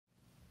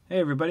Hey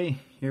everybody,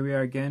 here we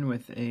are again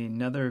with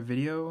another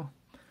video.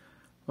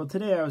 Well,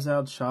 today I was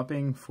out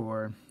shopping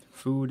for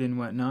food and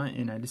whatnot,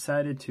 and I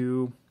decided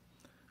to,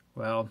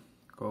 well,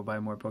 go buy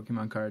more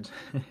Pokemon cards.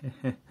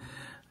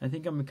 I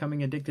think I'm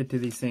becoming addicted to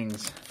these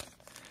things.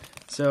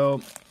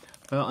 So,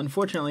 well,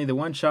 unfortunately, the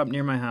one shop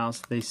near my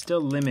house, they still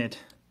limit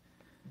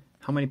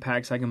how many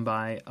packs I can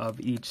buy of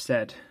each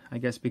set. I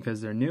guess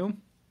because they're new.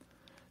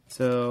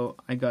 So,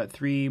 I got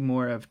 3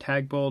 more of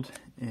Tag Bolt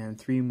and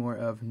 3 more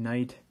of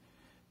Night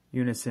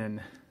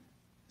Unison.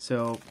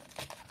 So,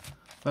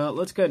 well,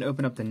 let's go ahead and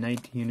open up the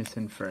Night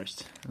Unison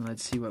first, and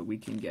let's see what we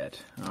can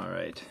get.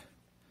 Alright,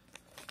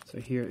 so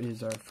here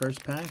is our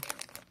first pack.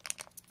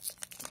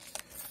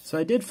 So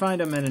I did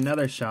find them at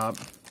another shop,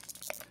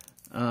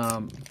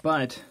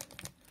 but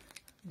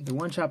the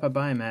one shop I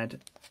buy them at,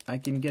 I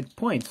can get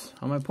points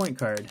on my point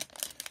card.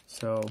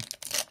 So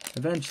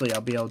eventually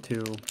I'll be able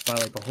to buy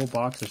like a whole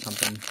box or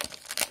something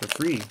for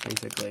free,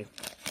 basically.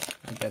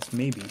 I guess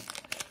maybe.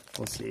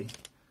 We'll see.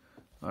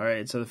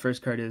 Alright, so the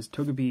first card is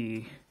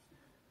Togepi.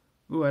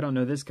 Ooh, I don't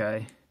know this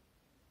guy.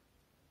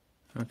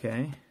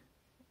 Okay.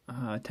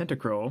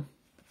 Tentacruel.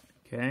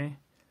 Okay.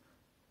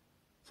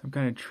 Some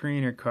kind of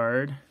trainer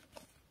card.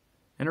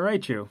 And a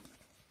Raichu.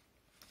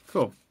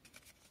 Cool.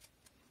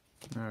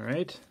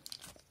 Alright.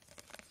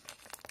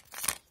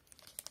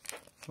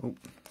 Oh.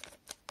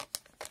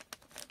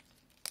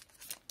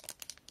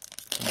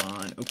 Come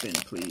on, open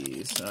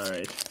please.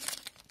 Alright.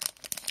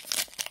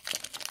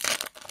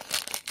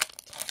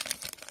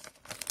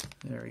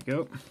 There we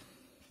go.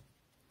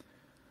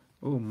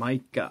 Oh,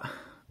 Micah.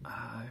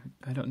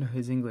 I don't know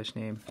his English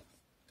name.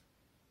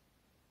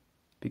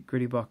 Big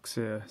Gritty Box,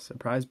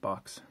 surprise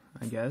box,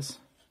 I guess.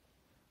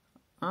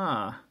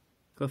 Ah,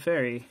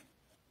 Clefairy.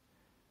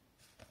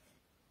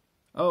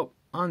 Oh,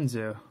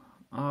 Anzu.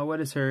 What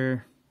is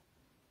her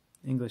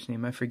English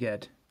name? I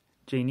forget.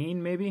 Janine,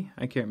 maybe?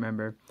 I can't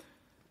remember.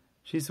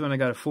 She's the one I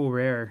got a full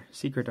rare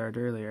secret art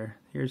earlier.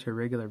 Here's her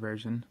regular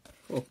version.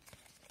 Cool.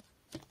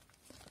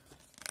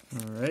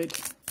 Alright.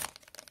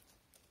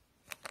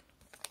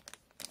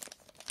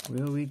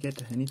 Will we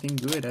get anything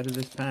good out of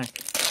this pack?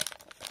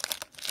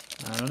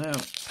 I don't know.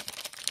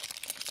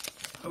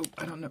 Oh,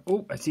 I don't know.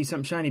 Oh, I see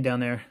something shiny down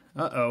there.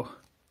 Uh-oh.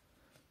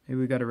 Maybe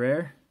we got a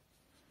rare?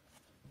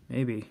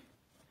 Maybe.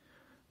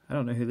 I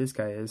don't know who this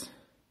guy is.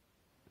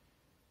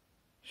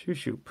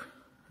 Shoop.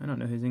 I don't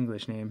know his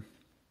English name.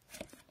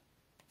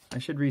 I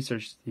should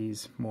research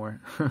these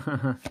more.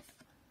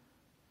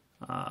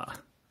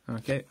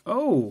 Okay.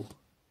 Oh!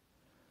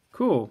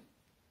 Cool.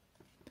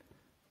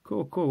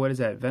 Cool. What is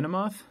that?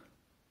 Venomoth?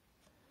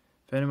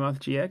 Venomoth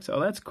GX? Oh,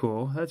 that's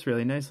cool. That's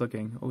really nice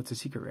looking. Oh, it's a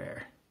secret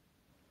rare.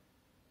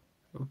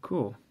 Oh,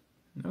 cool.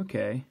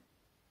 Okay.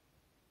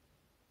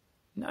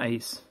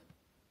 Nice.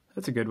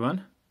 That's a good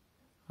one.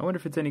 I wonder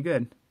if it's any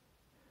good.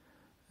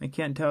 I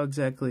can't tell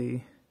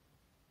exactly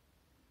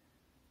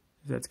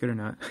if that's good or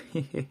not.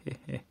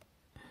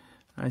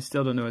 I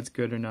still don't know if it's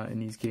good or not in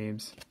these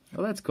games.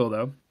 Oh, that's cool,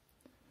 though.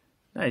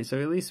 Nice.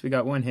 So at least we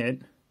got one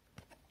hit.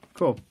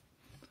 Cool.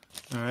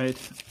 Alright.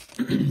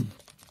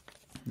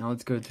 Now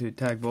let's go to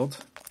Tag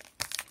Bolt.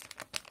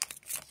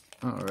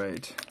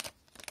 Alright.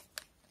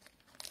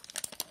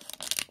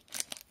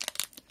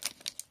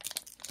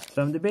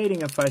 So I'm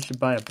debating if I should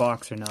buy a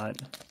box or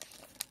not.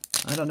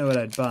 I don't know what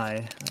I'd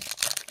buy.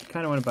 I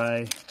kind of want to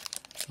buy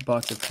a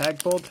box of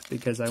Tag Bolt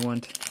because I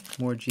want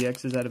more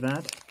GXs out of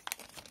that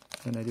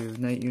than I do of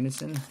Night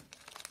Unison.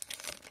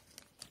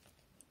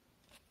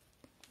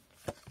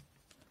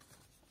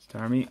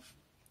 Starmie.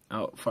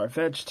 Oh,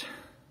 Farfetch'd.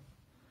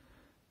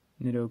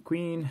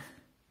 Nidoqueen.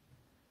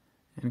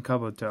 And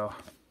Kabuto.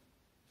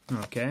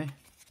 Okay.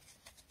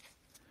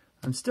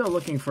 I'm still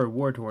looking for a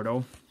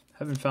Wartortle.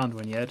 Haven't found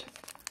one yet.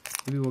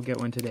 Maybe we'll get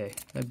one today.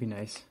 That'd be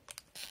nice.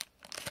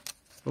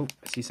 Oh,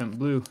 I see something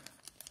blue.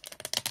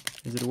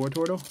 Is it a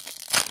Wartortle?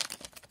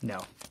 No.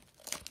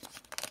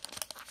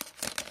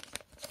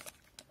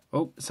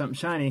 Oh, something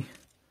shiny.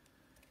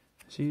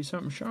 I see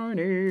something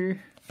shiny.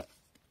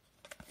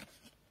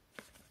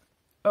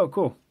 Oh,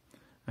 cool.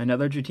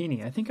 Another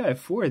Dratini. I think I have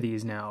 4 of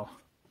these now.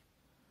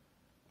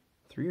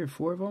 3 or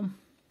 4 of them?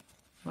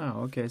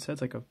 Wow, okay, so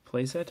that's like a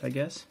playset, I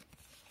guess.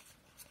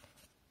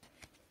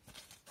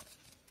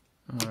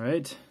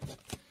 Alright.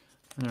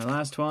 And our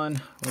last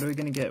one. What are we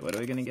going to get? What are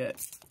we going to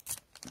get?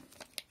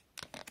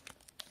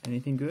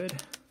 Anything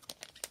good?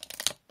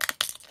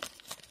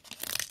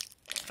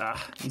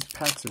 Ah, these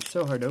packs are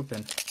so hard to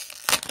open.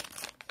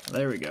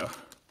 There we go.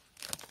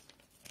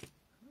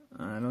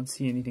 I don't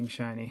see anything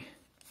shiny.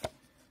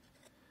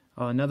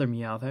 Oh, another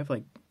Meowth. I have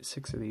like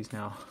 6 of these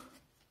now.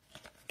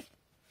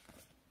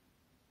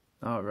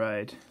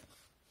 Alright.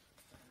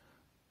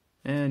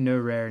 And no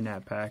rare in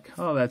that pack.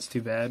 Oh, that's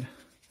too bad.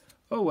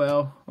 Oh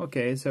well.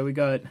 Okay, so we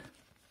got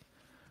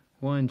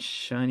 1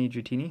 shiny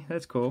Dratini.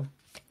 That's cool.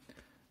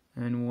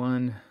 And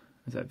 1,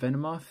 is that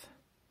Venomoth?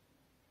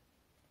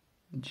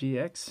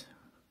 GX?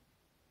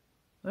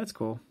 That's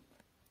cool.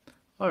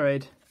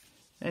 Alright.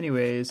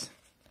 Anyways,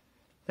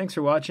 thanks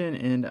for watching,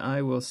 and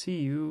I will see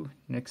you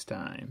next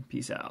time.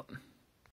 Peace out.